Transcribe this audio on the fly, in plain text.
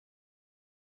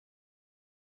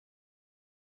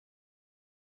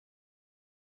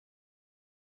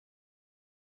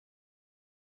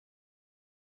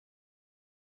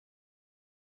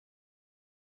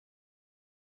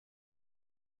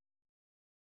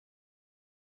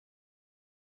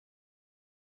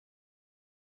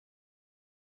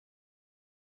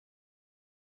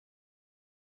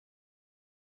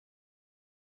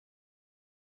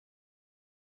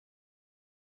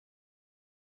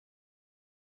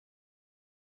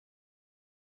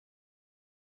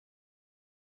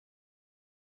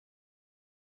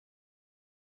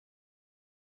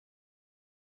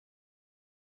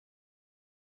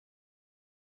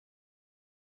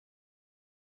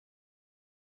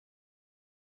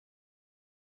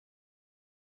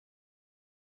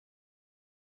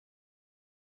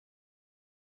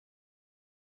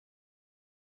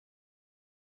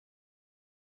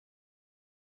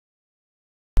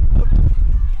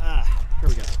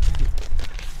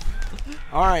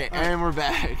All right, and we're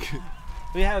back.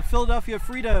 We have Philadelphia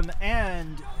Freedom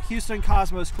and Houston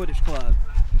Cosmos Quidditch Club.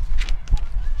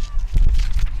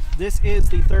 This is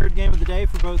the third game of the day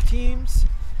for both teams.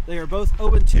 They are both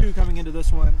 0-2 coming into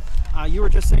this one. You were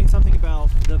just saying something about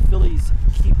the Phillies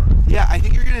keeper. Yeah, I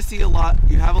think you're going to see a lot.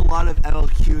 You have a lot of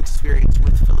MLQ experience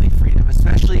with Philly Freedom,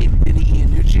 especially Vinny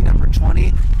Iannucci, number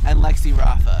 20, and Lexi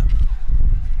Rafa.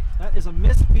 That is a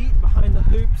missed beat behind the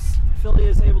hoops. Philly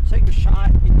is able to take a shot.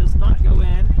 It does not go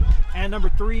in. And number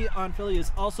 3 on Philly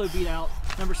is also beat out.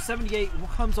 Number 78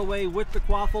 comes away with the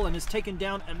quaffle and is taken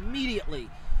down immediately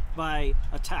by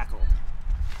a tackle.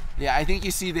 Yeah, I think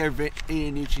you see their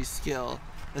Iannucci's skill,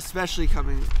 especially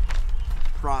coming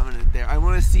prominent there. I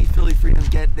want to see Philly Freedom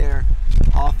get their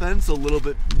offense a little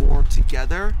bit more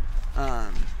together.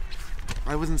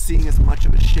 I wasn't seeing as much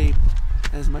of a shape,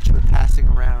 as much of a passing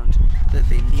around that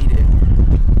they needed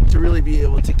to really be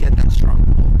able to get that strong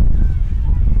ball.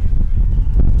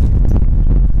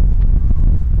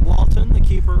 Walton, the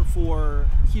keeper for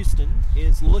Houston,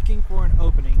 is looking for an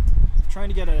opening, trying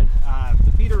to get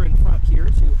the beater in front here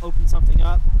to open something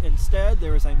up. Instead,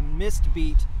 there is a missed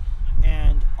beat,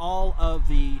 and all of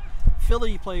the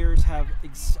Philly players have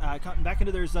gotten back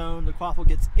into their zone. The quaffle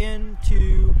gets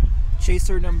into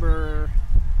chaser number...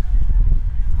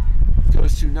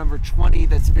 Goes to number 20,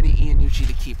 that's Vinny Iannucci,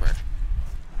 the keeper.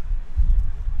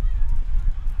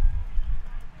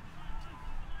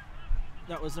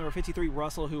 That was number 53,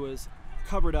 Russell, who was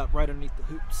covered up right underneath the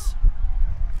hoops.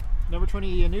 Number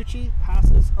 20, Iannucci,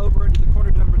 passes over into the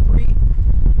corner to number 3.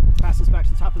 Passes back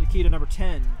to the top of the key to number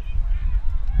 10.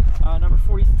 Number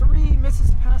 43 misses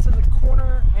a pass in the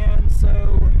corner, and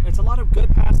so it's a lot of good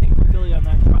passing for Philly on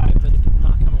that drive, but it did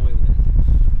not come away with it.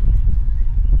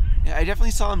 Yeah, I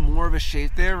definitely saw more of a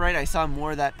shape there, right? I saw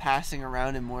more of that passing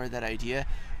around and more of that idea,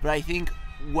 but I think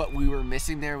what we were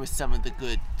missing there was some of the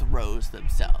good throws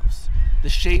themselves. The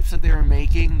shapes that they were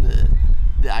making,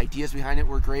 the ideas behind it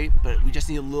were great, but we just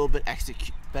need a little bit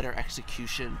better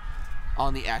execution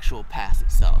on the actual pass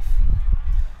itself.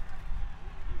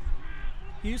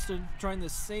 Houston trying the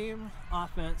same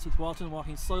offense with Walton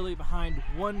walking slowly behind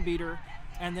one beater,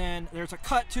 and then there's a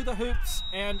cut to the hoops,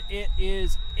 and it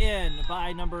is in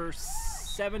by number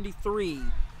 73.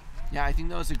 Yeah, I think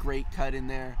that was a great cut in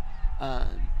there.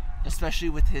 Especially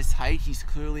with his height, he's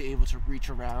clearly able to reach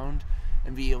around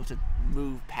and be able to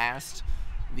move past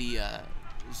the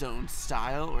zone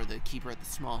style, or the keeper at the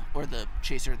small, or the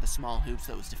chaser at the small hoops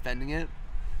that was defending it.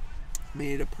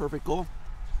 Made it a perfect goal.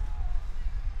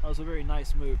 That was a very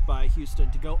nice move by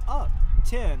Houston to go up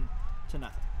 10-0.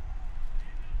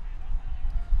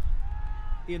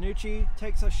 Iannucci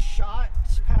takes a shot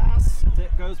pass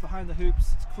that goes behind the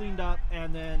hoops. It's cleaned up,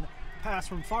 and then pass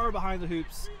from far behind the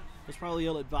hoops was probably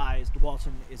ill-advised.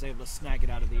 Walton is able to snag it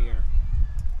out of the air.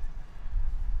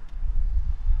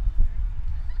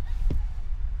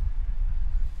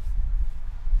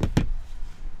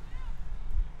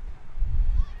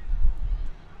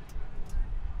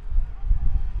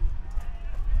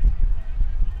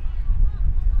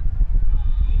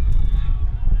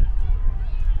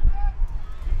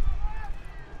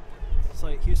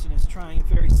 Houston is trying a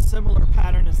very similar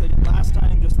pattern as they did last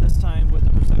time, just this time with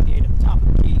number 78 at the top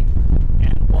of the key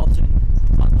and Walton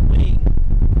on the wing.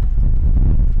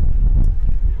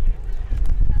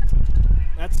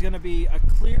 That's going to be a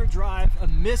clear drive, a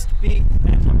missed beat,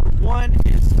 and number 1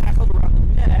 is tackled around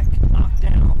the neck, knocked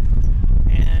down,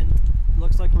 and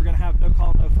looks like we're going to have no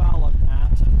call, no foul on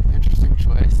that. Interesting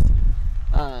choice.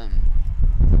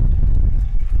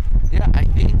 Yeah, I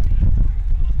think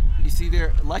you see there,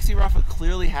 Lexi Rafa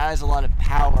clearly has a lot of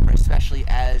power, especially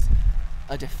as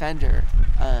a defender.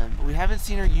 But we haven't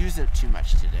seen her use it too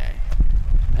much today,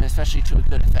 and especially to a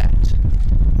good effect.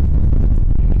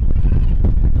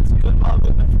 It's a good ball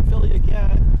movement from Philly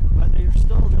again, but they're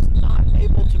still just not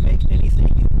able to make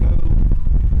anything go.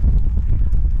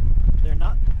 They're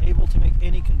not able to make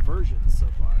any conversions so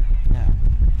far. Yeah.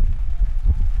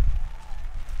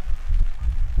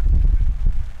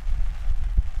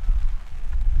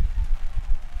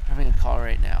 Having a call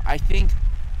right now. I think,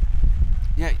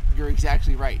 yeah, you're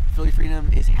exactly right. Philly Freedom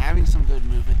is having some good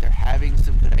movement. They're having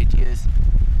some good ideas,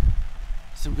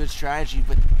 some good strategy,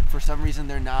 but for some reason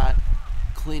they're not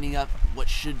cleaning up what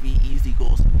should be easy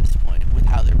goals at this point with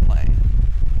how they're playing.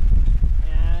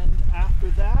 And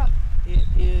after that, it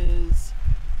is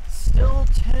still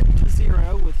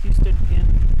 10-0 with Houston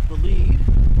in the lead.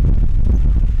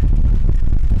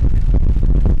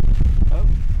 Oh,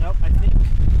 nope, I think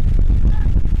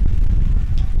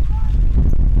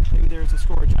maybe there's a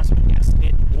score adjustment. Yes,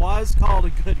 it was called a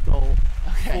good goal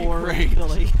for great.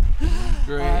 Philly.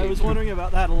 Great. was wondering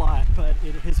about that a lot, but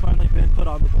it has finally been put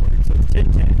on the board. So it's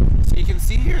 10-10. So you can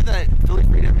see here that Philly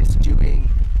Freedom is doing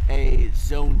a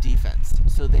zone defense.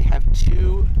 So they have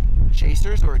 2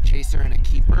 chasers, or a chaser and a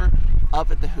keeper,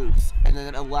 up at the hoops, and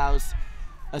then it allows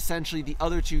essentially the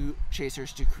other 2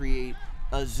 chasers to create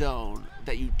a zone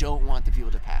that you don't want the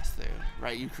people to pass through,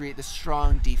 right? You create this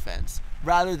strong defense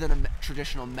rather than a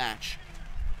traditional match.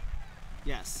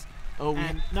 Yes. Oh,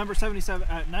 and number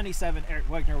 97, Eric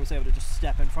Wegner, was able to just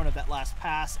step in front of that last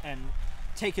pass and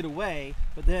take it away.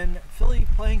 But then Philly,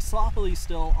 playing sloppily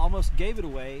still, almost gave it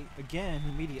away again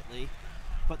immediately.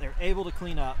 But they're able to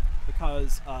clean up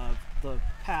because of the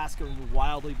pass going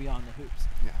wildly beyond the hoops.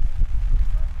 Yeah.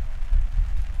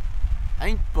 I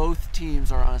think both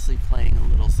teams are honestly playing a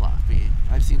little sloppy.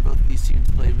 I've seen both of these teams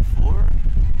play before.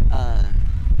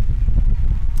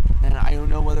 And I don't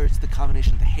know whether it's the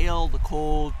combination of the hail, the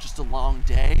cold, just a long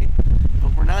day,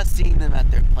 but we're not seeing them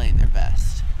at their playing their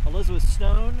best. Elizabeth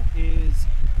Stone is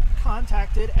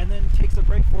contacted and then takes a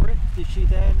break for it. She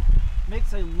then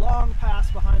makes a long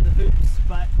pass behind the hoops,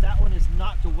 but that one is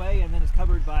knocked away and then is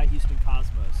covered by Houston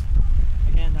Cosmos.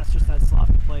 Again, that's just that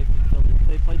sloppy play from Philly. If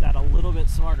they played that a little bit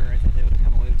smarter, I think they would have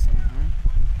come away with something.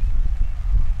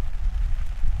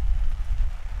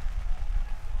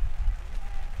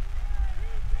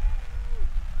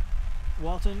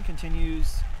 Walton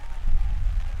continues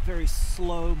very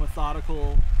slow,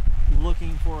 methodical,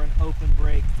 looking for an open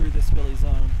break through this Philly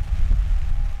zone.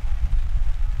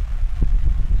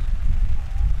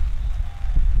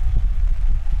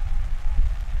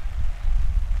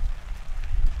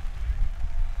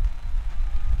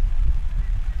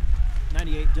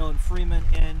 Dylan Freeman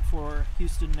in for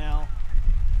Houston now.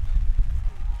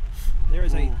 There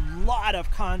is a lot of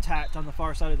contact on the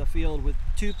far side of the field with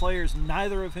 2 players,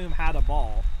 neither of whom had a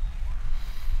ball.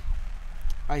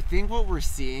 I think what we're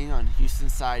seeing on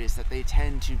Houston's side is that they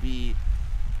tend to take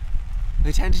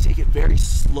it very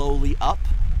slowly up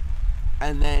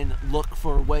and then look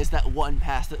for what is that one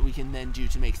pass that we can then do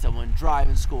to make someone drive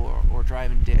and score or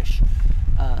drive and dish.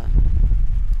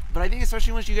 But I think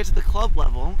especially once you get to the club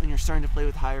level and you're starting to play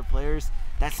with higher players,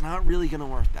 that's not really going to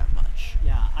work that much.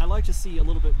 Yeah, I like to see a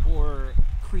little bit more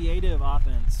creative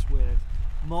offense with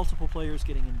multiple players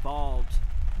getting involved,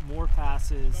 more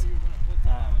passes,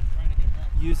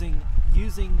 using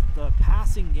the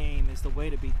passing game is the way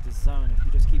to beat the zone. If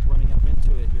you just keep running up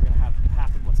into it, you're going to have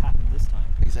happen what's happened this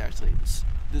time. Exactly.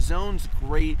 The zone's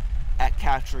great at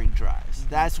capturing drives.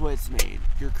 That's what it's made.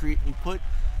 You put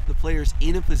the players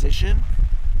in a position,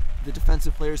 the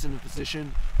defensive players in a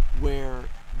position where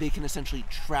they can essentially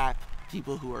trap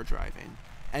people who are driving.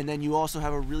 And then you also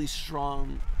have a really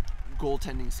strong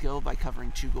goaltending skill by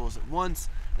covering 2 goals at once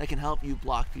that can help you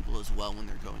block people as well when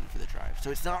they're going for the drive.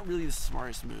 So it's not really the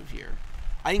smartest move here.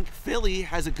 I think Philly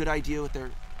has a good idea with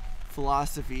their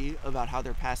philosophy about how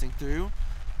they're passing through,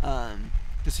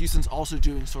 because Houston's also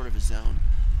doing sort of a zone,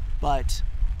 but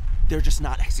they're just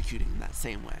not executing in that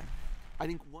same way. I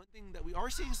think one thing that we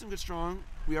are seeing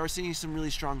we are seeing some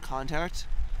really strong contact,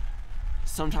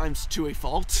 sometimes to a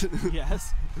fault.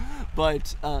 Yes.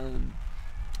 But I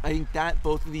think that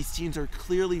both of these teams are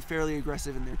clearly fairly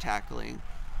aggressive in their tackling.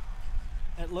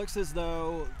 It looks as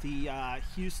though the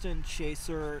Houston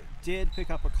chaser did pick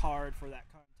up a card for that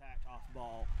contact off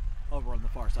ball over on the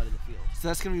far side of the field. So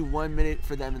that's going to be 1 minute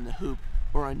for them in the hoop,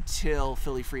 or until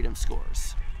Philly Freedom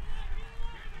scores.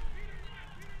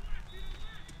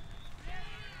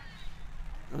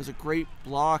 It was a great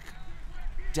block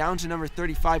down to number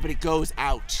 35, but it goes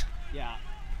out. Yeah,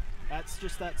 that's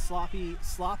just that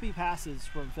sloppy passes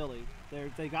from Philly.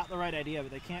 They got the right idea, but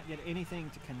they can't get anything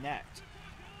to connect.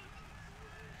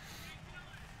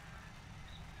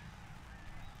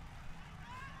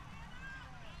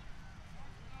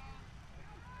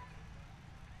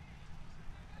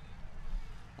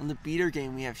 On the beater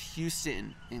game, we have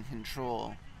Houston in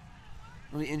control.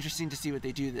 It'll be interesting to see what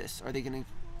they do this. Are they going to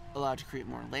allow to create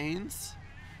more lanes?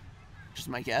 Just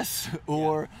my guess.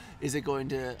 Or is it going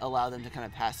to allow them to kind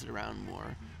of pass it around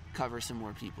more, cover some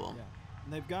more people? Yeah.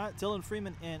 And they've got Dylan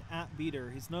Freeman in at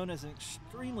beater. He's known as an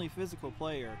extremely physical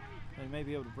player. They may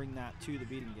be able to bring that to the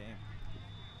beating game.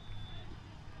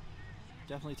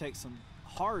 Definitely takes some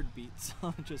hard beats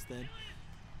just then.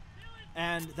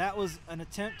 And that was an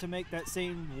attempt to make that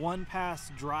same one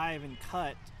pass drive and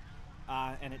cut,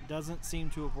 and it doesn't seem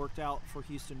to have worked out for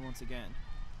Houston once again.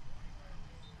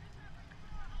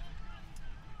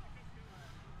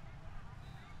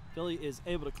 Philly is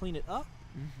able to clean it up.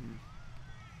 Mm-hmm.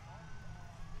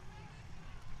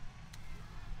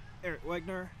 Eric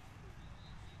Wegner.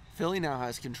 Philly now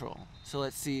has control. So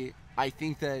let's see. I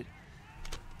think that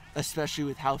especially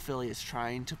with how Philly is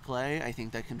trying to play. I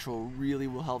think that control really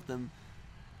will help them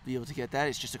be able to get that.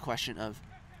 It's just a question of...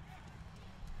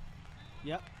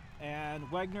 Yep. And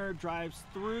Wegner drives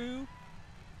through.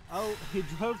 Oh, he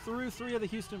drove through 3 of the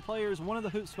Houston players. One of the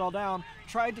hoops fell down,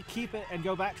 tried to keep it and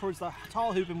go back towards the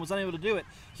tall hoop and was unable to do it.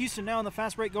 Houston now in the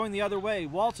fast break going the other way.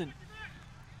 Walton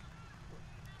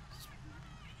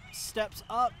steps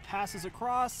up, passes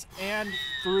across, and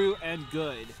through and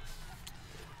good.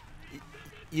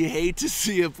 You hate to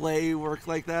see a play work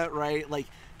like that, right? Like,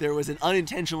 there was an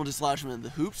unintentional dislodgement of the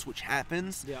hoops, which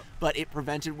happens, Yep. but it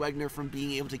prevented Wegner from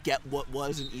being able to get what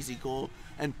was an easy goal.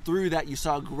 And through that, you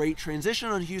saw a great transition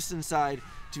on Houston's side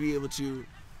to be able to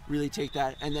really take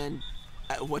that. And then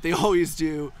what they always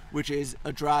do, which is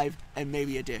a drive and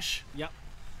maybe a dish. Yep.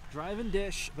 Drive and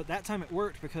dish, but that time it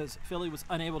worked because Philly was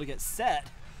unable to get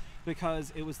set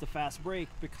because it was the fast break,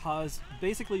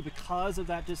 basically because of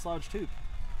that dislodged hoop.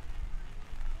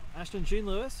 Ashton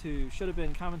Jean-Louis, who should have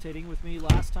been commentating with me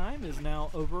last time, is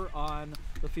now over on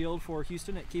the field for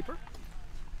Houston at keeper.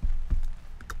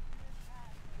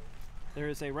 There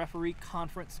is a referee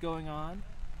conference going on.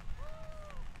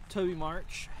 Toby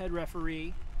March, head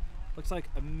referee. Looks like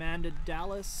Amanda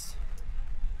Dallas.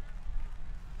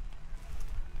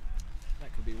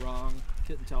 That could be wrong.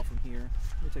 Couldn't tell from here.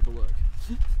 Let me take a look.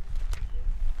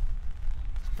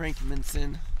 Frank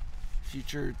Minson,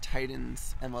 future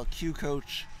Titans MLQ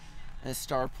coach and a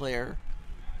star player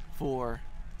for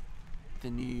the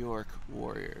New York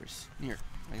Warriors. I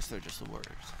guess they're just the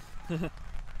Warriors.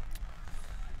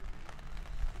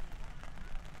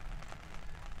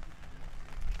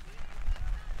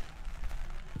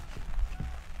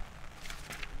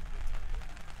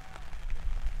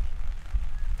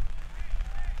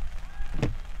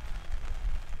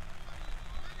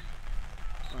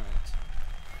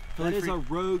 That is a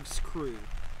rogue's crew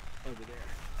over there,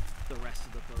 the rest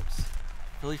of the folks.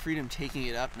 Philly Freedom taking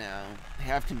it up now. They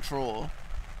have control.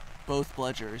 Both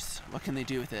bludgers. What can they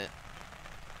do with it?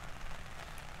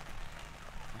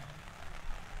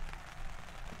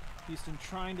 Houston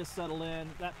trying to settle in.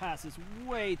 That pass is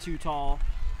way too tall.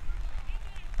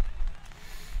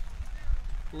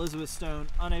 Elizabeth Stone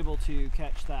unable to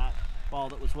catch that ball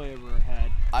that was way over her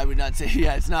head. I would not say,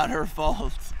 yeah, it's not her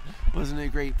fault. It wasn't a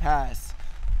great pass.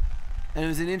 And it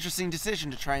was an interesting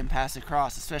decision to try and pass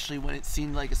across, especially when it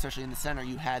seemed like, especially in the center,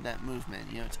 you had that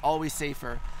movement. You know, it's always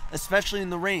safer, especially in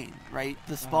the rain, right?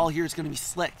 This ball here is going to be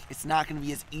slick. It's not going to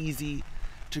be as easy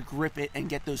to grip it and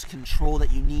get those control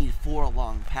that you need for a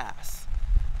long pass.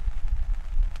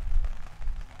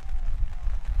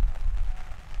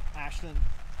 Ashton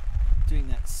doing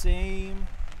that same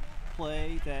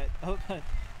play that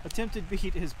attempted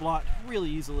beat is blocked really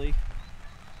easily.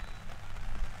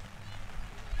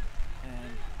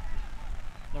 And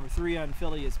number 3 on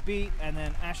Philly is beat, and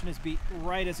then Ashton is beat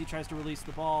right as he tries to release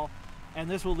the ball. And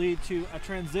this will lead to a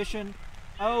transition.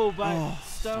 Oh, but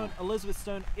Elizabeth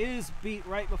Stone is beat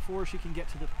right before she can get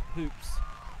to the hoops.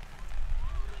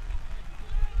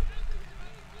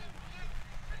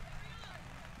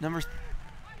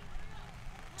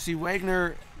 See,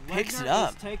 Wegner picks it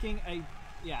up. Is taking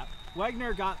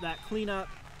Wegner got that cleanup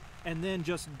and then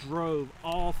just drove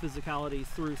all physicality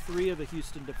through 3 of the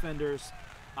Houston defenders.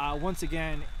 Once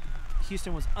again,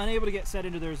 Houston was unable to get set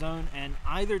into their zone, and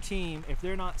either team, if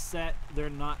they're not set, they're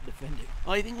not defending.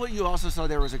 Well, I think what you also saw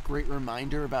there was a great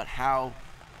reminder about how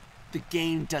the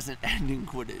game doesn't end in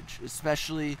Quidditch.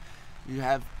 Especially,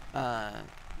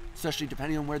 especially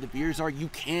depending on where the beers are, you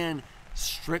can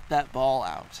strip that ball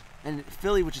out. And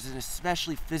Philly, which is an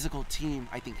especially physical team,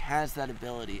 I think has that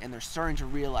ability, and they're starting to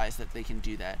realize that they can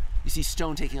do that. You see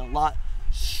Stone taking a lot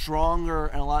stronger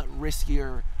and a lot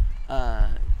riskier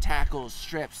tackles,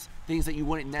 strips, things that you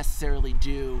wouldn't necessarily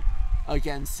do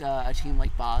against a team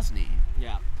like Bosnia.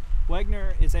 Yeah.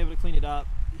 Wegner is able to clean it up.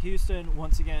 Houston,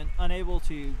 once again, unable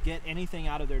to get anything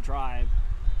out of their drive.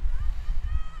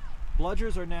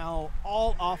 Bludgers are now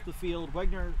all off the field.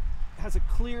 Wegner has a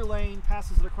clear lane,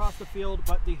 passes it across the field,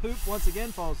 but the hoop once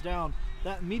again falls down.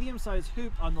 That medium-sized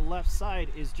hoop on the left side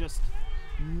is just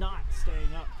not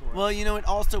staying up for us. Well, you know, it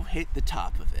also hit the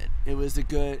top of it. It was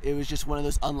just one of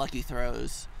those unlucky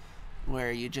throws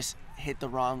where you just hit the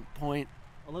wrong point.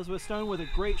 Elizabeth Stone with a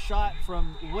great shot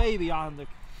from way beyond the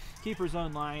keeper's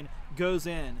own line goes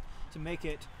in to make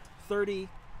it 30-20.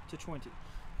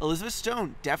 Elizabeth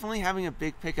Stone definitely having a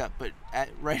big pickup, but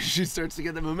right as she starts to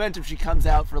get the momentum, she comes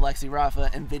out for Lexi Rafa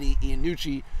and Vinny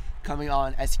Iannucci coming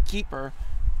on as keeper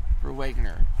for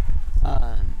Wegner.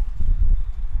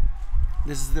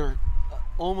 This is their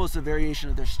almost a variation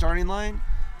of their starting line.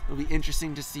 It'll be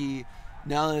interesting to see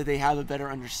now that they have a better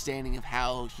understanding of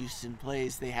how Houston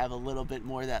plays, they have a little bit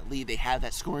more of that lead. They have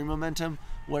that scoring momentum.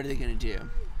 What are they going to do?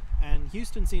 And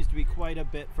Houston seems to be quite a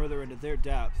bit further into their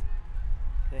depth.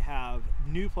 They have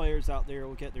new players out there.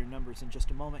 We'll get their numbers in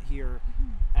just a moment here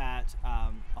at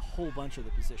a whole bunch of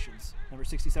the positions. Number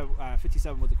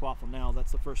 57 with the quaffle now.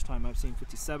 That's the first time I've seen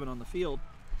 57 on the field.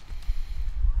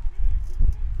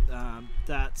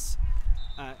 That's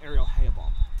Ariel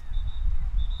Hayabalm.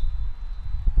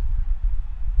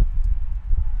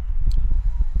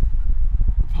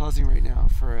 We're pausing right now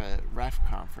for a ref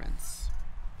conference.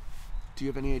 Do you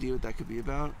have any idea what that could be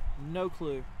about? No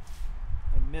clue.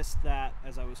 I missed that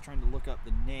as I was trying to look up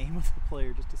the name of the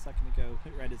player just a second ago,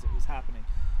 right as it was happening.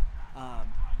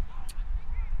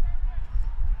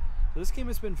 This game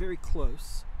has been very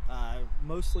close.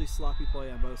 Mostly sloppy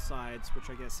play on both sides, which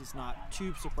I guess is not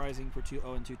too surprising for two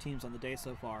 0-2 teams on the day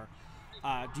so far.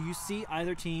 Do you see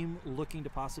either team looking to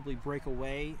possibly break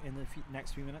away in the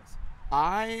next few minutes?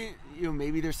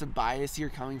 Maybe there's some bias here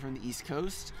coming from the East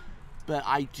Coast, but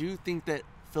I do think that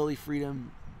Philly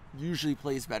Freedom usually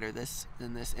plays better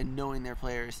than this and knowing their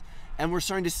players, and we're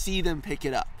starting to see them pick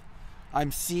it up.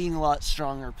 I'm seeing a lot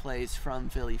stronger plays from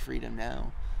Philly Freedom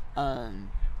now.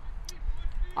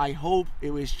 I hope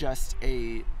it was just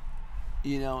a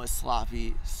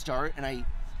sloppy start, and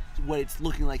what it's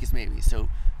looking like is maybe. So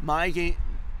my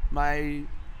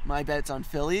bet's on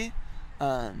Philly.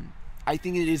 I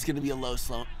think it is going to be a low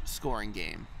scoring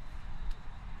game.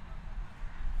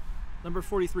 Number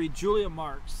 43, Julia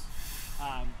Marks,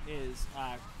 is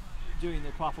doing the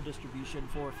quaffle distribution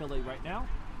for Philly right now.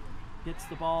 Gets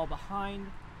the ball behind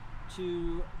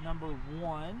to number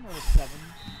 1 or 7.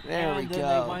 There we go. And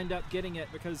then they wind up getting it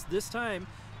because this time,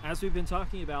 as we've been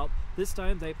talking about, this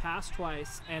time they pass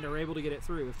twice and are able to get it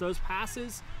through. If those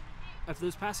passes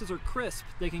are crisp,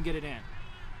 they can get it in.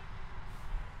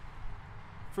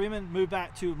 Freeman moved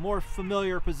back to a more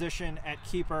familiar position at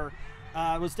keeper.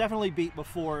 Was definitely beat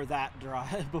before that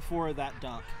before that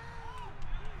dunk.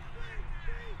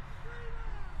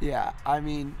 Yeah, I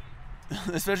mean,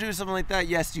 especially with something like that,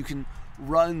 yes, you can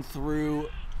run through.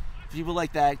 People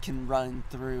like that can run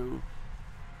through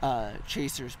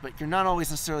chasers, but you're not always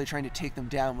necessarily trying to take them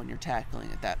down when you're tackling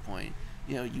at that point.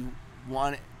 You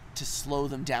want it to slow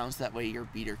them down so that way your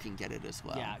beater can get it as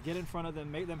well. Yeah, get in front of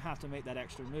them, make them have to make that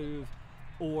extra move,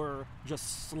 or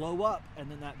just slow up, and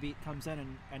then that beat comes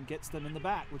in and gets them in the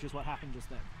back, which is what happened just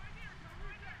then.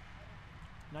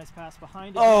 Nice pass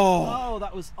behind it. Oh,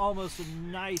 that was almost a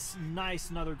nice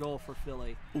another goal for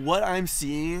Philly. What I'm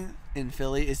seeing in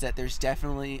Philly is that there's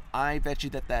definitely, I bet you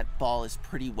that ball is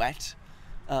pretty wet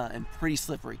and pretty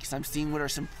slippery, because I'm seeing what are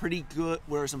some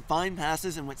fine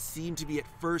passes and what seem to be at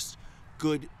first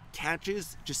good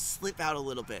catches just slip out a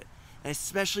little bit. And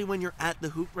especially when you're at the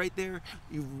hoop right there,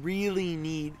 you really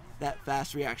need that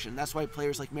fast reaction. That's why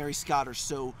players like Mary Scott are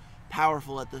so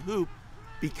powerful at the hoop,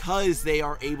 because they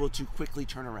are able to quickly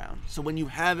turn around. So when you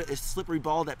have a slippery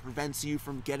ball that prevents you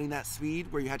from getting that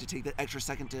speed, where you had to take that extra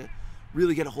second to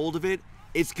really get a hold of it,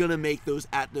 it's going to make those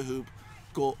at the hoop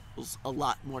goals a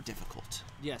lot more difficult.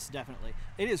 Yes, definitely.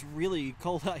 It is really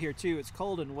cold out here too. It's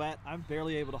cold and wet. I'm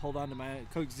barely able to hold on to my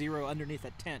Coke Zero underneath a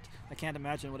tent. I can't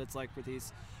imagine what it's like for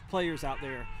these players out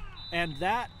there. And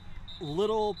that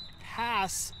little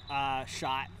pass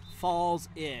shot falls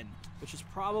in, which is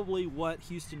probably what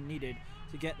Houston needed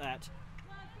to get that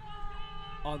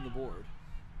on the board.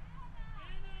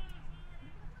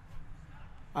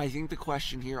 I think the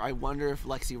question here, I wonder if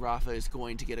Lexi Rafa is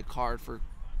going to get a card for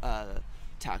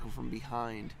tackle from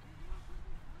behind.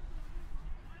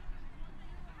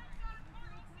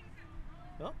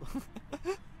 Oh.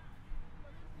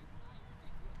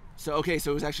 So it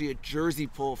was actually a jersey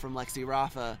pull from Lexi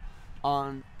Rafa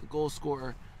on the goal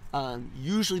scorer.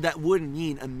 Usually that wouldn't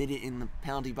mean a minute in the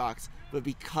penalty box, but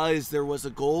because there was a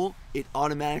goal, it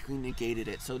automatically negated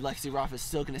it. So Lexi Rafa is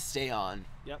still going to stay on.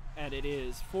 Yep, and it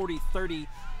is 40-30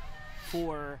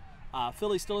 for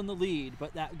Philly, still in the lead,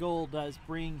 but that goal does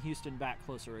bring Houston back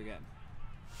closer again.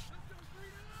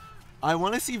 I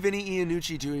want to see Vinny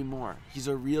Iannucci doing more. He's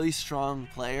a really strong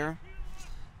player,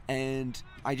 and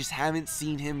I just haven't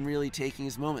seen him really taking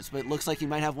his moments, but it looks like he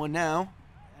might have one now.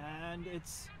 And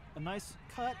it's a nice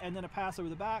cut, and then a pass over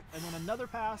the back, and then another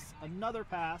pass, and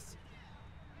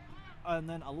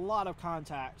then a lot of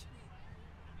contact.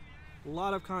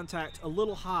 A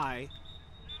little high.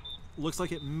 Looks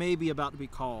like it may be about to be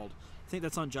called. I think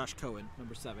that's on Josh Cohen,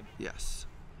 number 7. Yes.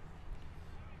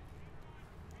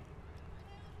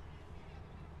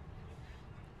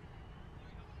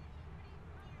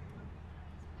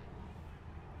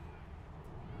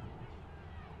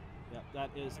 Yep, that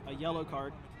is a yellow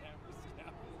card.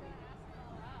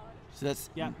 So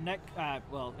that's Yeah, neck.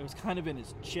 Well, it was kind of in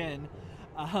his chin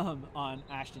on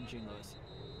Ashton Jean Lewis.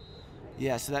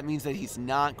 Yeah, so that means that he's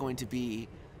not going to be.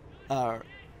 That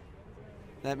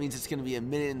means it's going to be a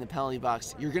minute in the penalty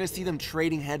box. You're going to see them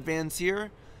trading headbands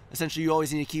here. Essentially, you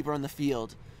always need a keeper on the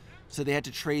field. So they had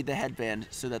to trade the headband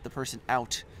so that the person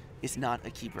out is not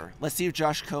a keeper. Let's see if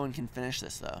Josh Cohen can finish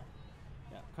this, though.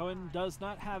 Yeah, Cohen does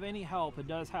not have any help. It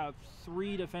does have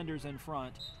 3 defenders in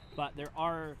front, but there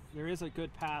is a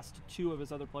good pass to 2 of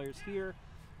his other players here,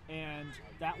 and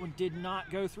that one did not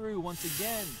go through once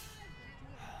again.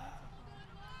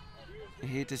 I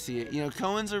hate to see it. You know,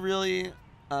 Cohen's a really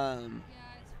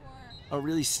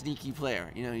sneaky player.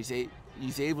 You know,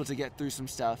 he's able to get through some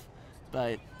stuff,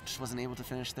 but just wasn't able to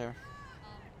finish there.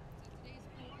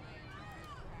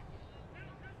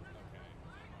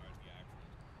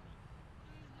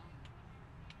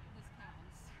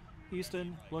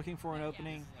 Houston looking for an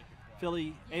opening.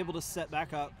 Philly able to set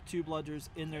back up 2 bludgers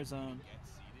in their zone.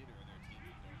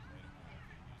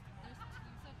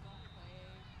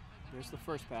 There's the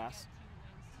first pass.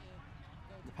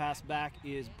 The pass back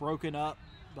is broken up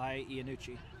by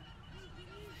Iannucci.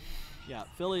 Yeah,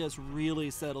 Philly has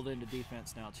really settled into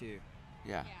defense now too.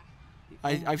 Yeah.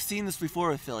 I've seen this before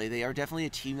with Philly. They are definitely a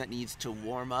team that needs to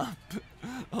warm up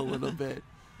a little bit.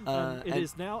 It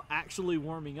is now actually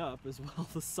warming up as well.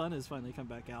 The sun has finally come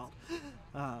back out.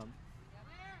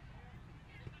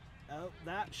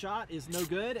 That shot is no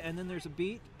good, and then there's a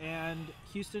beat, and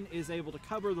Houston is able to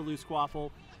cover the loose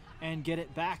quaffle and get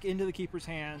it back into the keeper's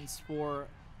hands for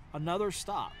another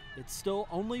stop. It's still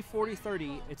only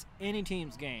 40-30. It's any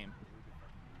team's game.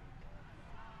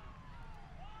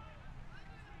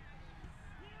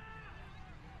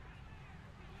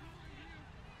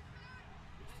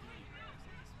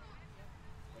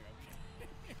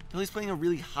 Philly's playing a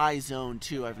really high zone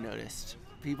too, I've noticed.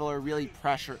 People are really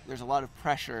there's a lot of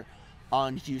pressure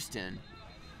on Houston.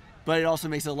 But it also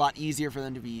makes it a lot easier for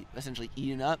them to be essentially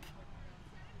eaten up.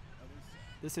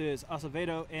 This is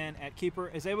Acevedo, and at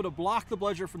keeper is able to block the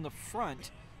bludger from the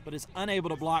front, but is unable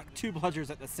to block 2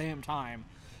 bludgers at the same time.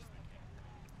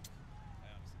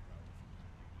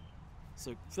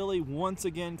 So Philly once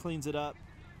again cleans it up,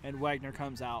 and Wagner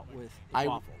comes out with the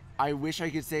waffle. I wish I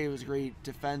could say it was great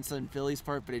defense on Philly's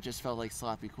part, but it just felt like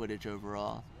sloppy Quidditch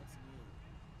overall.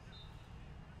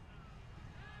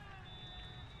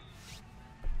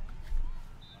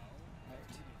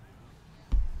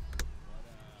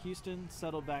 Houston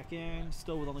settled back in,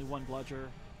 still with only 1 bludger.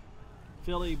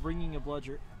 Philly bringing a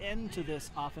bludger into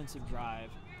this offensive drive,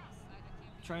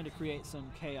 trying to create some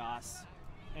chaos,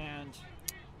 and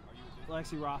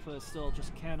Lexi Rafa still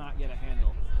just cannot get a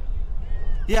handle.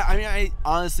 Yeah, I mean, I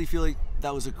honestly feel like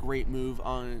that was a great move.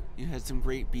 You had some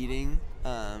great beating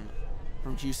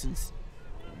from Houston's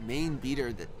main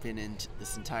beater that's been in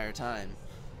this entire time.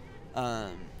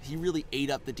 He really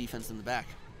ate up the defense in the back.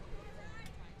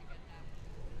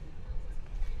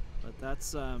 But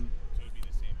that's that's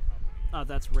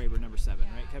Raber, number 7,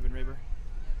 right? Kevin Raber.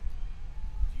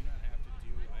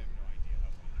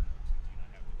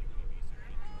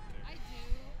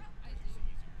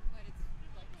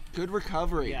 Good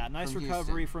recovery. Yeah, nice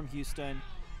recovery from Houston.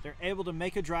 They're able to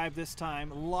make a drive this time.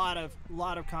 A lot of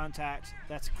contact.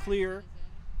 That's clear.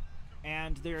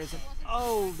 And there was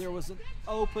an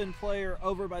open player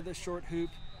over by the short hoop.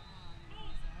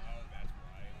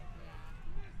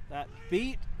 That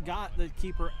beat got the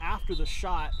keeper after the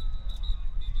shot.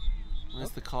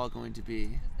 What's the call going to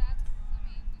be?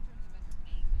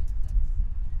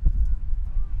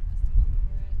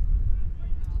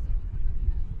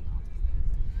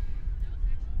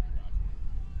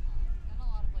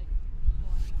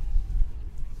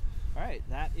 All right,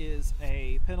 that is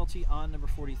a penalty on number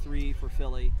 43 for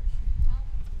Philly.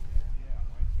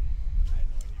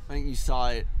 I think you saw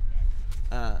it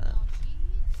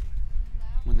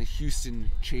when the Houston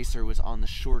chaser was on the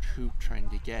short hoop trying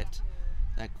to get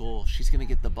that goal. She's going to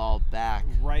get the ball back.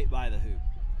 Right by the hoop.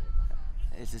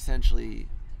 It's essentially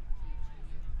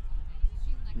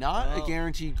not a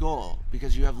guaranteed goal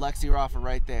because you have Lexi Rafa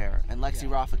right there, and Lexi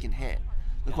Rafa can hit.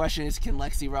 The question is, can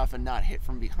Lexi Rafa not hit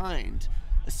from behind,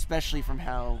 especially from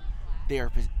how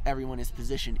everyone is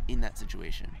positioned in that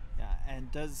situation? Yeah,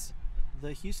 and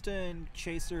the Houston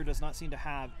chaser does not seem to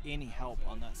have any help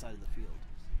on that side of the field.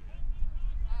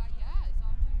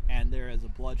 And there is a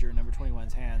bludger in number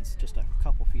 21's hands just a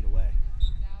couple feet away.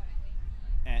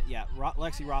 And yeah,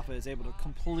 Lexi Rafa is able to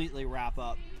completely wrap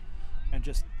up and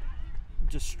just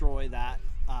destroy that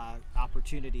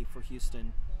opportunity for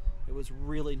Houston. It was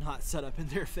really not set up in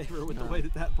their favor with the way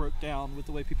that broke down, with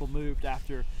the way people moved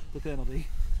after the penalty.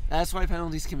 That's why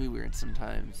penalties can be weird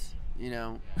sometimes. you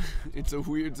know, it's a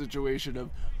weird situation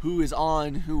of who is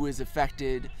on, who is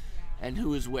affected, and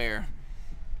who is where.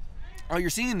 Oh, you're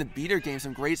seeing in the beater game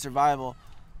some great survival.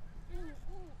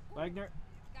 Wagner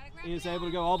is able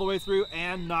to go all the way through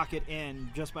and knock it in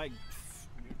just by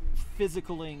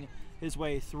physicaling his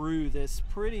way through this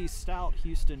pretty stout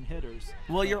Houston hitters.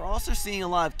 Well, you're also seeing a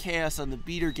lot of chaos on the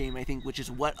beater game, I think, which is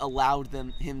what allowed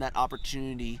him that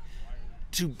opportunity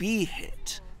to be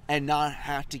hit and not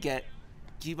have to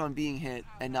keep on being hit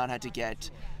and not have to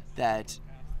get that.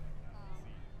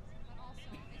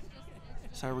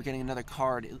 Sorry, we're getting another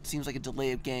card. It seems like a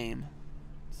delay of game.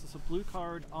 This is a blue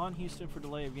card on Houston for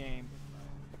delay of game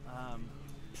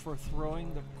for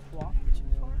throwing the quaffle too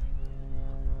far.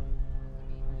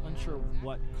 Unsure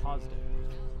what caused it.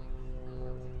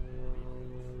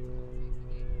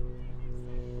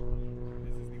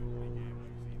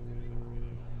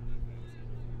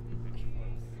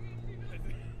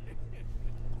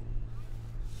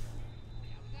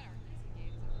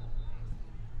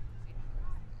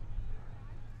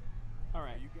 All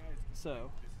right,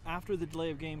 so after the delay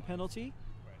of game penalty,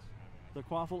 the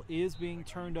quaffle is being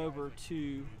turned over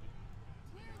to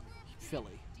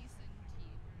Philly.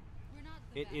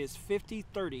 It is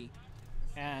 50-30,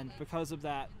 and because of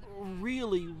that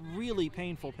really, really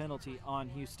painful penalty on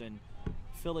Houston,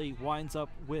 Philly winds up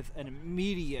with an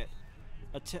immediate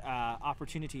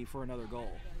opportunity for another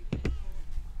goal.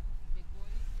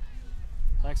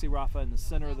 Lexi Rafa in the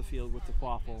center of the field with the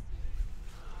quaffle.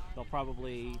 They'll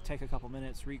probably take a couple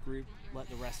minutes, regroup, let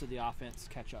the rest of the offense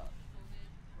catch up.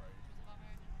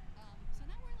 So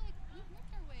now we've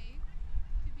worked our way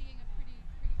to being a pretty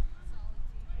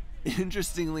solid team.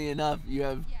 Interestingly enough, you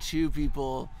have two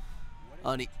people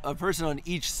a person on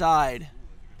each side.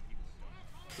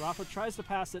 Rafa tries to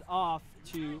pass it off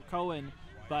to Cohen,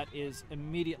 but is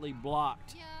immediately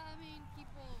blocked. Yeah, I mean,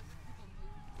 people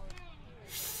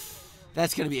move.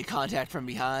 That's going to be a contact from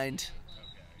behind.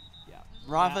 Yeah,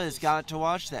 Rafa has got to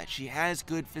watch that. She has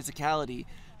good physicality.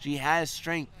 She has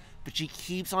strength, but she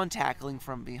keeps on tackling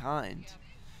from behind.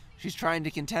 She's trying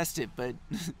to contest it, but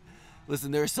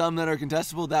listen, there are some that are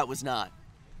contestable. That was not.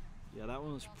 Yeah, that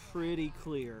one was pretty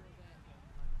clear.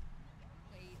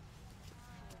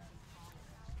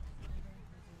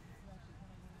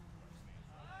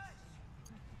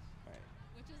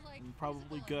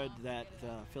 Probably good that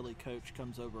the Philly coach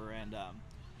comes over and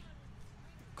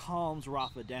calms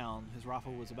Rafa down, because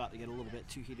Rafa was about to get a little bit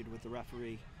too heated with the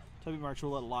referee. Toby March will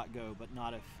let a lot go, but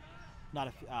not if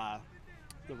if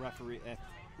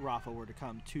Rafa were to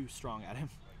come too strong at him.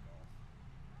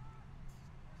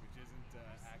 Which isn't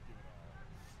active at all.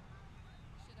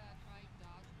 Should try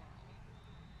dodgeball.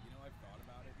 You know, I've thought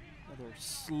about it. Another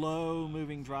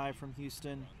slow-moving drive from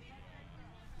Houston.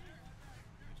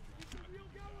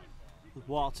 With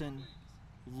Walton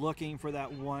looking for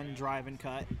that one drive and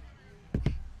cut.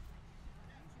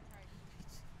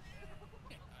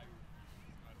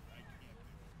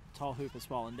 Tall hoop has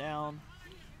fallen down.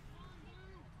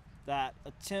 That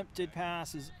attempted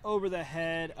pass is over the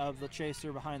head of the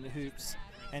chaser behind the hoops,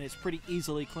 and it's pretty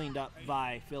easily cleaned up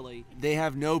by Philly. They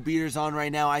have no beaters on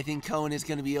right now. I think Cohen is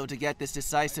going to be able to get this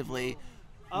decisively.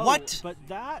 Oh, What? But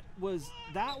that was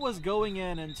going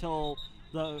in until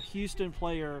the Houston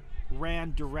player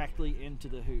ran directly into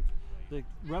the hoop. The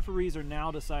referees are now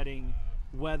deciding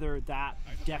whether that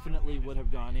definitely would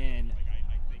have gone in. Like,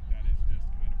 I think that is just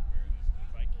kind of where this is.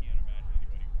 I can't imagine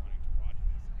anybody wanting to watch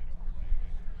this and they don't play.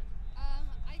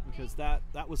 I think Because that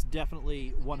was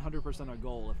definitely 100% a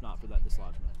goal, if not for that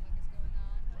dislodgement.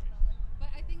 what the fuck is going on. But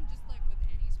I think just like with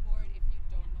any sport, if you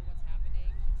don't know what's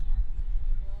happening, it's not really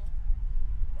enjoyable.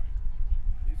 Right.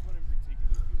 This one in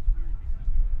particular feels weird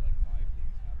because there are like 5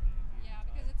 things happening in here. Yeah,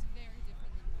 because it's very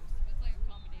different than most. It's like a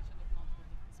combination of multiple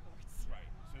different sports. Right.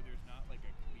 So there's not like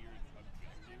a clear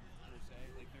objective per se.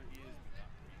 Like there is, but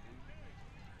not really.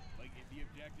 Like if the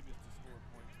objective is to score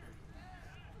points for the league.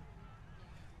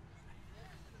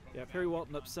 Yeah, Perry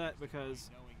Walton upset because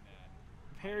Knowing that.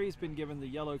 Perry's been given the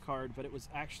yellow card, but it was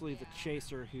actually the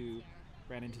chaser who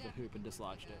ran into the hoop and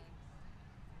dislodged it.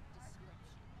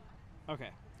 Okay,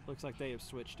 looks like they have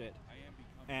switched it. I am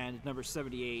becoming. And number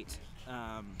 78, I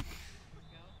can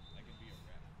be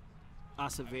a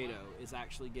rep. Acevedo, is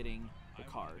actually getting the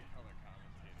card. Color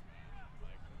commentator, man.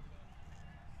 Like,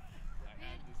 I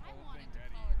had this I whole wanted thing to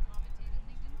ready. color commentate and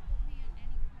they didn't put me in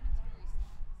any commentary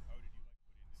slots. Oh, did you like put in?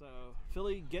 So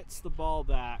Philly gets the ball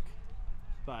back,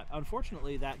 but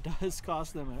unfortunately that does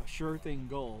cost them a sure thing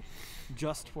goal,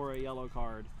 just for a yellow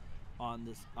card on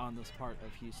this part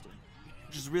of Houston.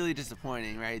 Which is really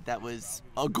disappointing, right? That was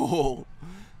a goal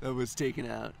that was taken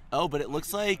out. Oh, but it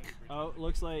looks like Oh, it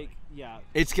looks like, yeah,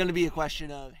 it's going to be a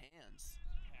question of hands.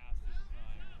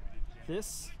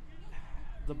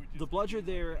 the bludger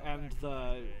there and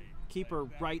the keeper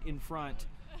right in front.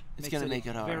 It's makes going to make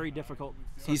it hard. Very difficult.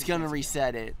 He's going to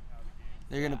reset it.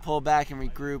 They're going to pull back and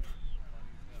regroup.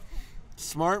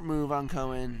 Smart move on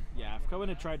Cohen. Yeah, if Cohen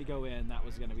had tried to go in, that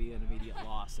was going to be an immediate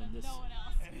loss, and this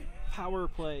power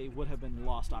play would have been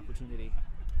lost opportunity.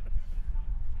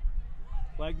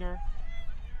 Wagner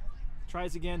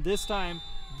tries again. This time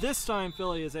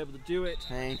Philly is able to do it.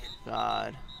 Thank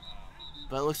God.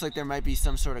 But it looks like there might be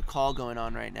some sort of call going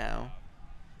on right now.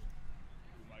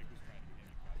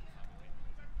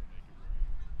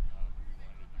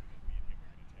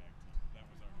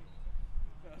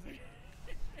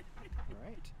 All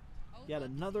right. Yet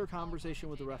another conversation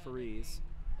with the referees.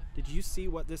 Did you see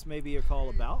what this may be a call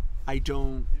about? I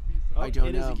don't Oh, know.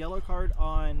 It is a yellow card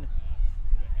on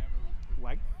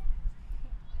Wagner.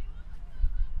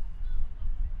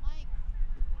 Mike,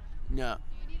 No. do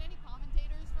you need any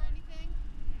commentators for anything?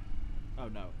 Oh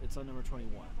no, it's on number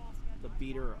 21. The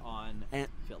beater on And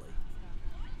Philly.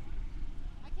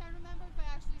 I can't remember if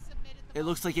I actually submitted the it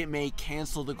looks like it may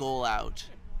cancel the goal out.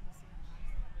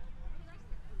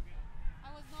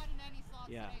 I was not in any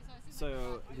slots Yeah. today, so I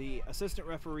assume So the assistant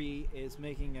referee is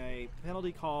making a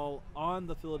penalty call on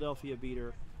the Philadelphia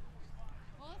beater.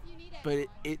 well, if you need it,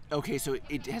 But okay, so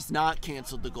it has not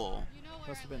canceled the goal. you know where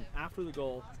Must I have been live. after the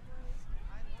goal.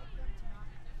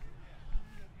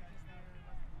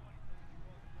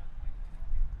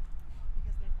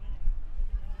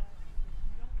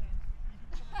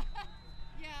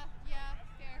 Yeah,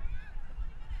 fair.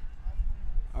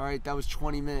 All right, that was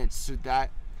 20 minutes. So that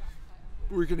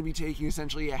we're going to be taking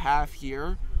essentially a half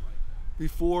here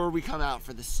before we come out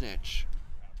for the snitch.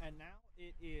 And now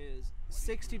it is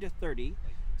 60-30.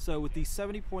 So with the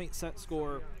 70-point set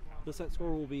score, the set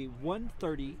score will be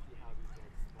 130,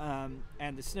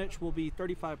 and the snitch will be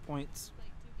 35 points.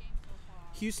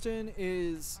 Houston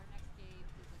is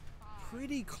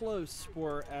pretty close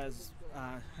for as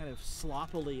kind of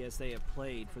sloppily as they have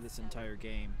played for this entire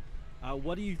game.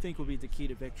 What do you think will be the key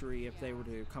to victory if they were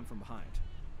to come from behind?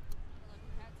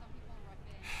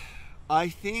 I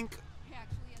think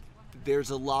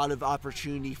there's a lot of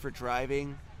opportunity for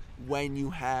driving when you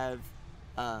have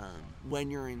when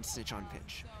you're in snitch on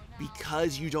pitch,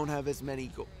 because you don't have as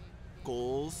many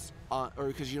goals or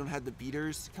because you don't have the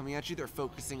beaters coming at you. They're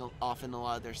focusing often a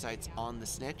lot of their sights on the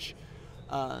snitch.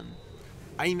 I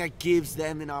think that gives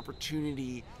them an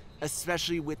opportunity,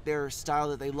 especially with their style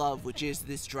that they love, which is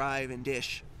this drive and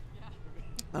dish,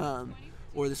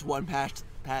 or this one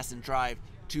pass and drive,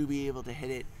 to be able to hit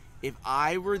it. If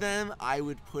I were them, I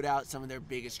would put out some of their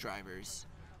biggest drivers.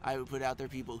 I would put out their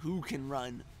people who can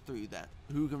run through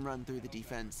the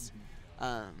defense.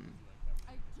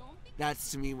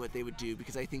 That's to me what they would do,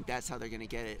 because I think that's how they're going to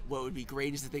get it. What would be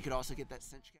great is if they could also get that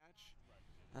cinch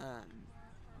catch.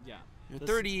 Yeah.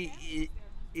 30,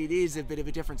 it is a bit of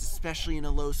a difference, especially in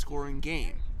a low-scoring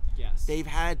game. Yes. They've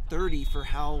had 30 for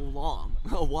how long?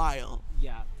 A while.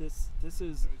 Yeah, this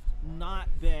has not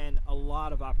been a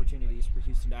lot of opportunities for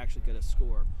Houston to actually get a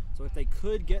score. So if they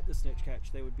could get the snitch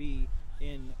catch, they would be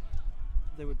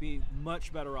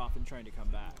much better off in trying to come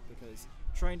back, because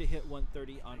trying to hit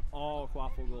 130 on all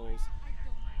quaffle goals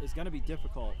is going to be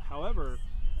difficult. However,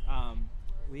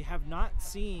 we have not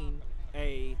seen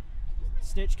a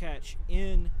snitch catch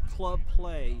in club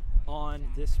play on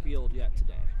this field yet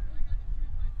today.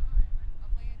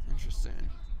 Interesting.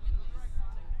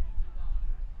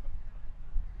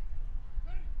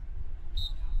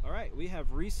 All right, we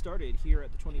have restarted here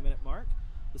at the 20-minute mark.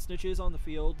 The snitch is on the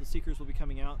field. The Seekers will be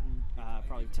coming out in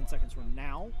probably 10 seconds from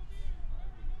now.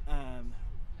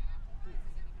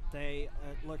 It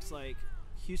looks like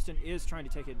Houston is trying to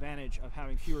take advantage of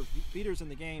having fewer beaters in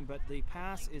the game, but the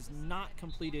pass is not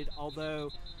completed, although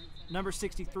number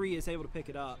 63 is able to pick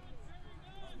it up.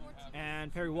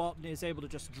 And Perry Walton is able to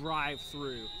just drive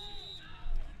through,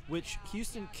 which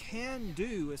Houston can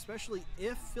do, especially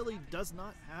if Philly does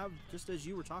not have, just as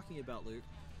you were talking about, Luke,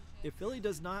 if Philly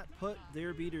does not put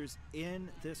their beaters in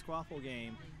this quaffle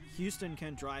game, Houston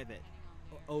can drive it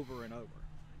over and over.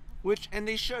 And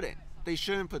they shouldn't. They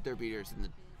shouldn't put their beaters in the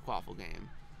quaffle game.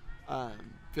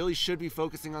 Philly should be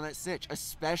focusing on that snitch,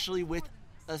 especially with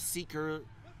a seeker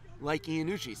like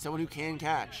Iannucci, someone who can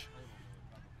catch.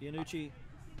 Iannucci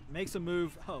makes a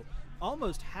move. Oh,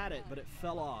 almost had it, but it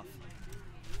fell off.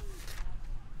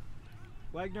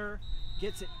 Wagner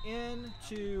gets it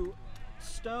into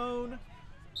Stone.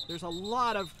 There's a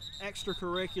lot of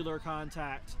extracurricular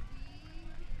contact.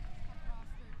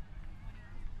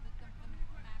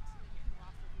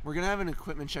 We're gonna have an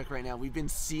equipment check right now. We've been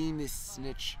seeing this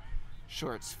snitch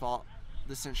fall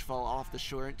off the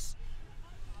shorts.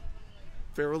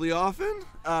 fairly often,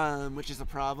 which is a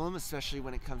problem, especially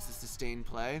when it comes to sustained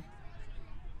play.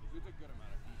 There's a good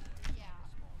amount of defense.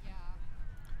 Yeah.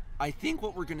 I think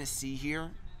what we're going to see here,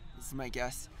 this is my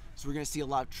guess, is we're going to see a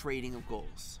lot of trading of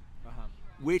goals,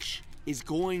 which is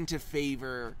going to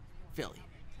favor Philly.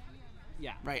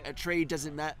 Yeah. Right, a trade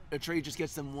doesn't a trade just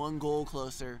gets them one goal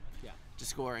closer Yeah. to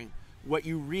scoring. What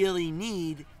you really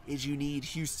need is you need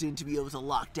Houston to be able to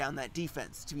lock down that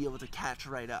defense, to be able to catch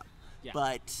right up. Yeah.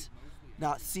 But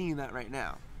not seeing that right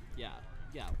now. Yeah.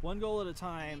 One goal at a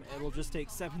time. It will just take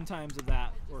 7 times of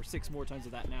that, or 6 more times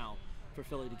of that now, for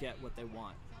Philly to get what they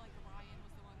want. I feel like Ryan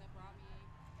was the one that brought me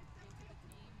into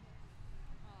the team.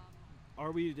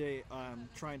 Are we today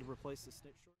trying to replace the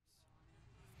snitch shorts?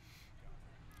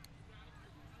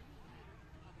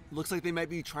 Looks like they might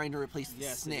be trying to replace the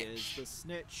Yes, snitch. it is. The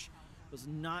snitch was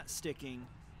not sticking.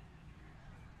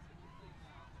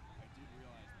 I did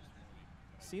realize this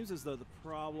morning. Seems as though the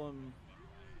problem.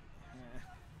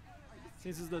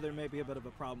 Seems as though there may be a bit of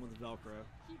a problem with the Velcro.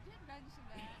 He did mention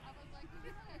that. I was like, did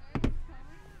you know that Eric's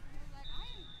coming? He was like,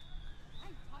 I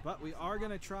touched But we this are one.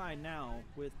 going to try now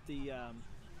with the. I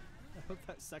hope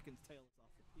that second tail is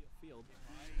off the field.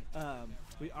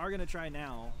 We are going to try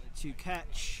now to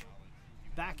catch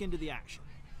back into the action.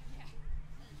 Yeah.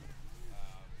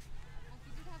 Well,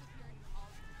 he did have a period in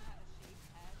college where he had a shaved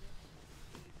head.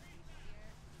 Here, he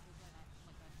was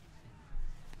like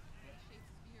shaved his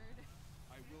beard.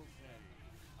 I will say,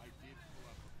 I did pull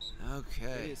up a photo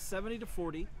Okay. It is 70 to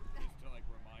 40. just to like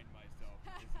remind myself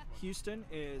that this is what Houston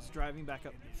is driving back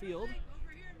up the field.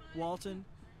 Walton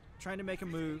trying to make a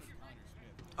move.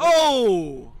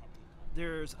 Oh!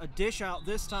 There's a dish out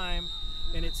this time,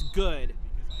 and it's good.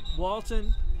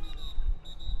 Walton,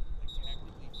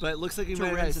 But it looks like he To might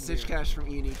have had a Rensenbeer. stitch catch from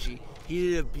Iannucci.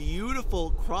 He did a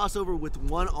beautiful crossover with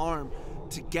one arm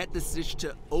to get the stitch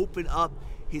to open up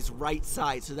his right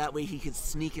side so that way he could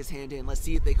sneak his hand in. Let's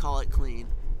see if they call it clean.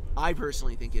 I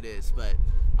personally think it is, but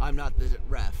I'm not the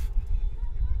ref.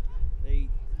 they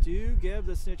do give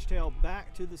the snitch tail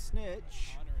back to the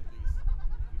snitch. honor at least.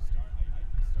 We start.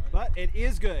 I started. But it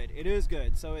is good. It is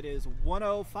good. So it is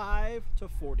 105 to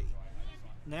 40.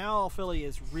 Now Philly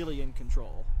is really in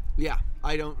control. Yeah,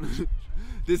 I don't.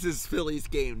 This is Philly's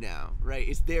game now, right?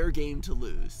 It's their game to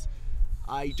lose.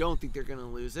 I don't think they're going to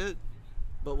lose it,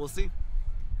 but we'll see.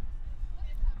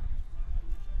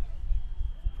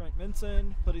 Frank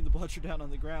Minson putting the bloodsher down on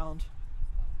the ground,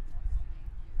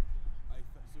 So tomorrow's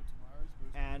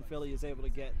supposed to be and like, Philly is able to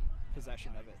get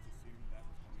possession of it. assumed that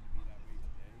was going to be that way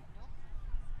today.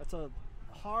 That's a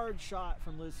hard shot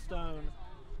from Liz Stone,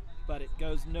 but it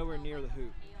goes nowhere near the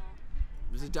hoop.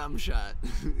 It was a dumb shot.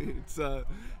 It's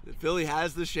Philly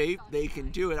has the shape; they can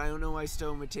do it. I don't know why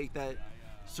Stone would take that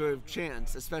sort of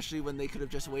chance, especially when they could have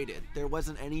just waited. There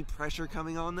wasn't any pressure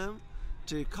coming on them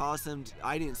to cause them.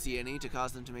 I didn't see any to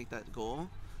cause them to make that goal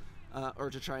or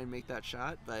to try and make that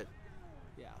shot. But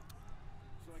Yeah.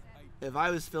 So like if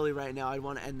I was Philly right now, I'd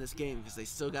want to end this game because they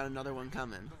still got another one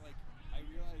coming. but like I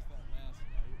realized that last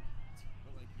night,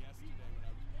 but like yesterday when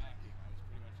I was packing, I was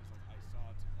pretty much just like I saw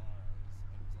tomorrow's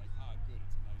and was like, ah, good,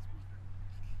 it's a nice weekend.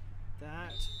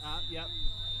 Yep.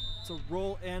 It's a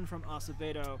roll in from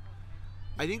Acevedo.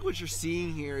 I think what you're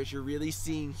seeing here is you're really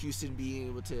seeing Houston being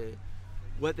able to,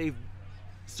 what they've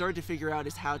started to figure out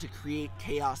is how to create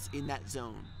chaos in that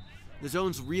zone. The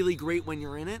zone's really great when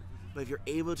you're in it, but if you're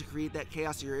able to create that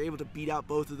chaos, you're able to beat out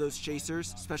both of those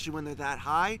chasers, especially when they're that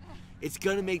high, it's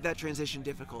going to make that transition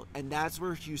difficult. And that's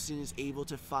where Houston is able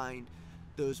to find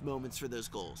those moments for those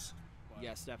goals.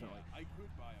 Yes, definitely. I could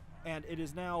buy a pop. And it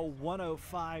is now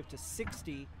 105 to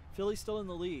 60. Philly's still in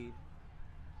the lead,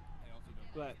 I also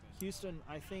don't but Houston,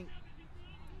 I think,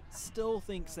 still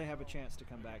thinks they have a chance to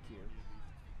come back here.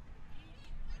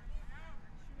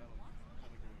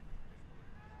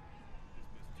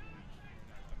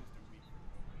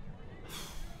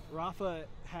 Rafa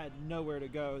had nowhere to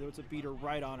go. There was a beater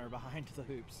right on her behind the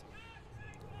hoops.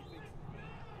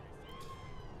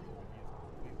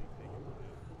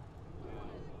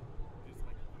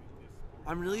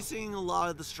 I'm really seeing a lot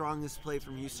of the strongest play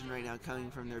from Houston right now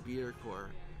coming from their beater core.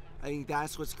 I think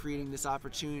that's what's creating this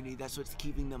opportunity. That's what's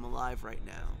keeping them alive right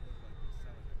now.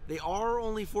 They are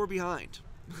only 4 behind.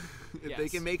 If they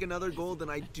Yes. can make another goal, then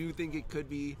I do think it could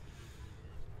be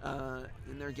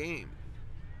in their game.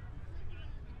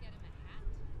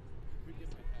 Get him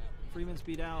a hat. Freeman's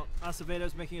beat out.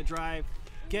 Acevedo's making a drive.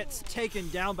 Gets taken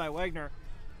down by Wagner.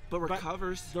 But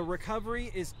recovers. The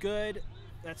recovery is good.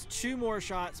 That's 2 more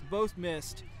shots, both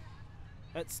missed.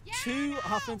 That's 2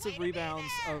 offensive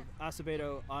rebounds of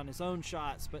Acevedo on his own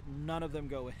shots, but none of them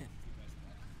go in.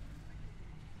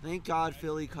 Thank God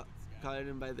Philly caught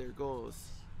hidden by their goals.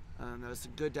 That was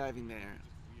some good diving there.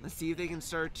 Let's see if they can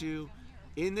start to,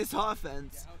 in this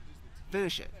offense,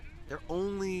 finish it. They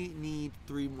only need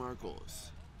 3 more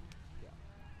goals.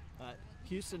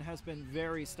 Houston has been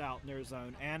very stout in their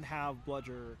zone and have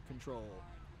bludger control.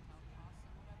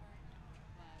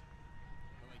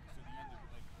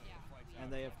 And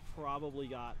they have probably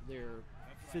got their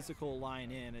physical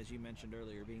line in, as you mentioned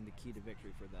earlier, being the key to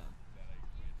victory for them.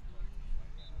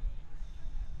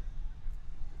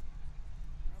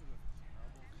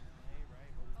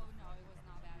 Oh no, it was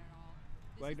not bad at all.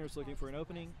 Wagner's looking for an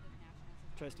opening,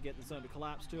 tries to get the zone to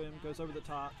collapse to him, goes over the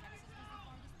top.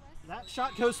 That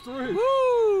shot goes through.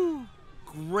 Woo!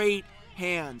 Great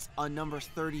hands on number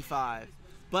 35.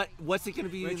 But what's it going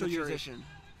to be Rachel in the Urey. transition?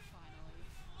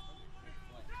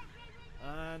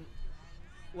 And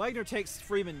Wagner takes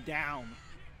Freeman down.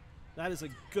 That is a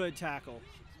good tackle.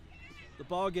 The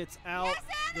ball gets out.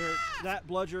 That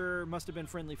bludger must have been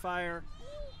friendly fire.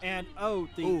 And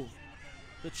the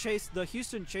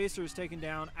Houston chaser is taken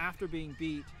down after being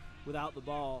beat without the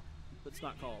ball, but it's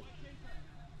not called.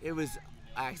 It was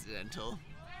accidental.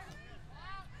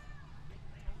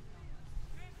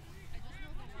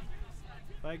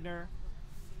 Wagner.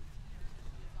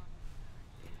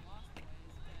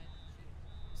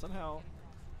 Somehow,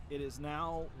 it is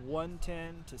now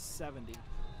 110 to 70. It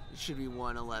should be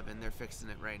 111. They're fixing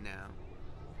it right now.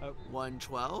 Oh,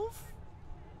 112?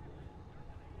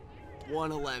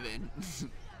 111.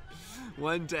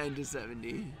 110 to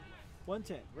 70.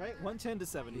 110, right? 110 to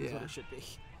 70 is what Yeah. it should be.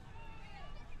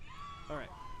 All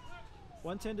right.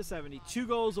 110 to 70. 2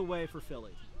 goals away for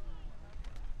Philly.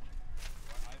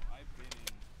 I've been in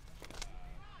the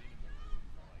room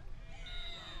for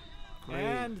like Great.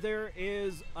 And there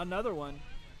is another one.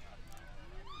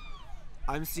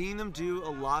 I'm seeing them do a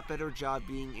lot better job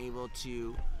being able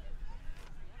to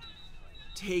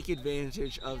take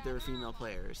advantage of their female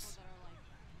players.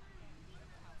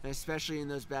 And especially in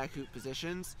those back hoop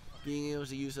positions, being able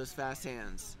to use those fast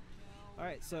hands. All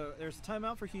right, so there's a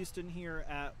timeout for Houston here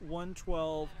at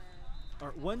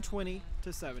 120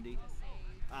 to 70.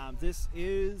 This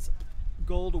is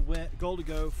goal to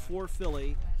go for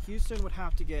Philly. Houston would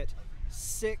have to get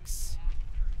 6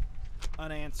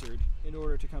 unanswered in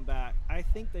order to come back. I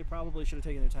think they probably should have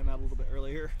taken their timeout a little bit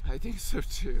earlier. I think so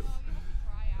too.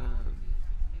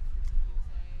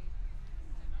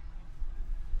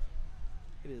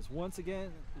 It is once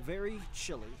again very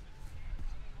chilly.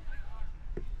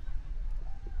 So,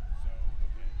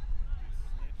 okay,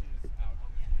 Snitch is out of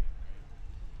this game, right?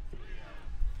 So we are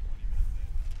 20 minutes in.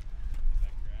 Is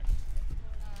that correct?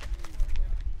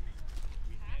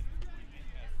 We can pass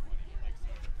 20, but like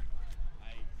so,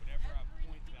 whatever our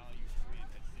point value win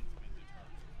has since been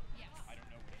determined. Yes. I don't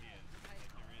know what it is. Like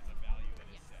there is a value that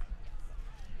is set.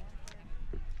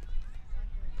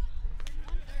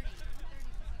 130 is the 6 scores.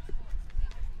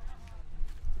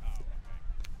 Oh, okay.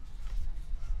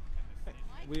 And the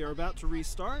Snitch, We are about to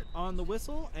restart on the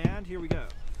whistle, and here we go.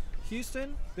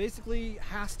 Houston basically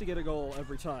has to get a goal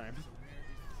every time. so where is the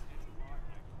Snitch caught?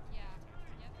 Like, Yeah.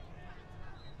 Yep.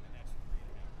 and that's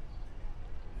 3.5.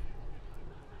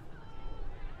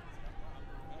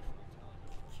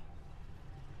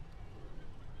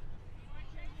 See, I'm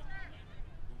professional telling you.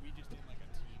 But we just did like a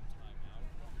team timeout.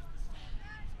 What was the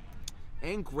stat?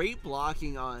 And great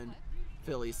blocking on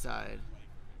Philly's side.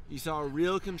 You saw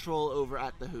real control over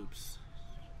at the hoops.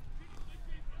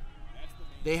 That's the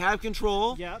main. They have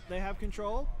control. Yep, they have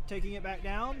control. Taking it back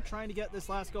down, trying to get this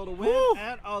last goal to win. Woo!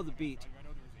 And the beat. I know there was a reason.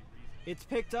 It's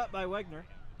picked up by Wegner,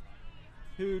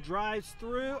 who drives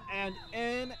through and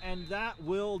in, and that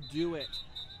will do it.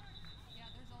 Yeah,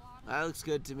 there's a lot of That looks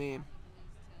good to me.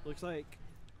 Looks like